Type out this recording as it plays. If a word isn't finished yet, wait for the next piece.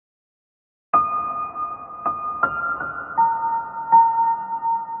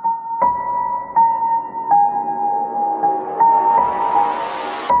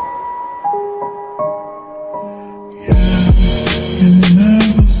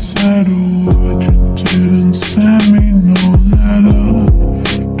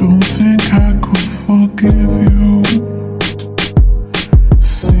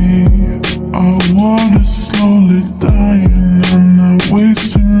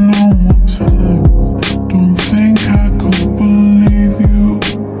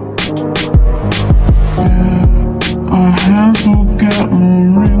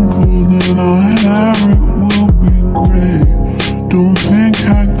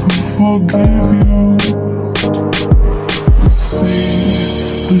forgive you.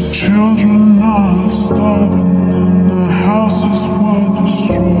 See, the children are starving and the houses were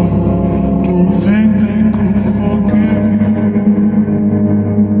destroyed. Don't think they could forgive you.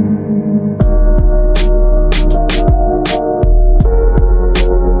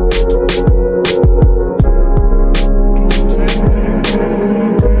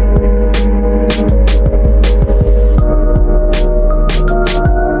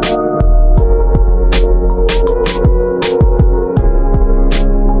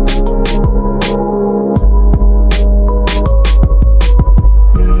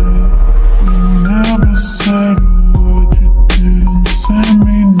 Said a word, you didn't send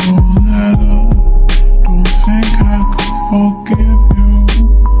me no letter. Don't think I could forgive you.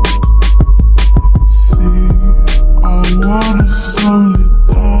 See, our world is slowly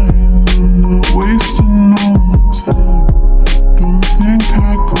dying. I'm not wasting no more time. Don't think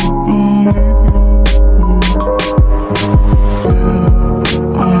I could believe you.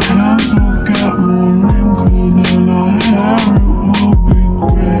 Yeah, our hands will get more wrinkled and our hair it will be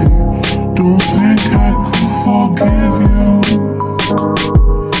grey. Don't think I could forgive you.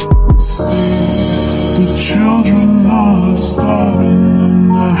 See, the children are starving and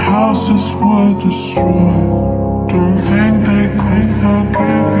the houses were destroyed. Don't think they could forgive you.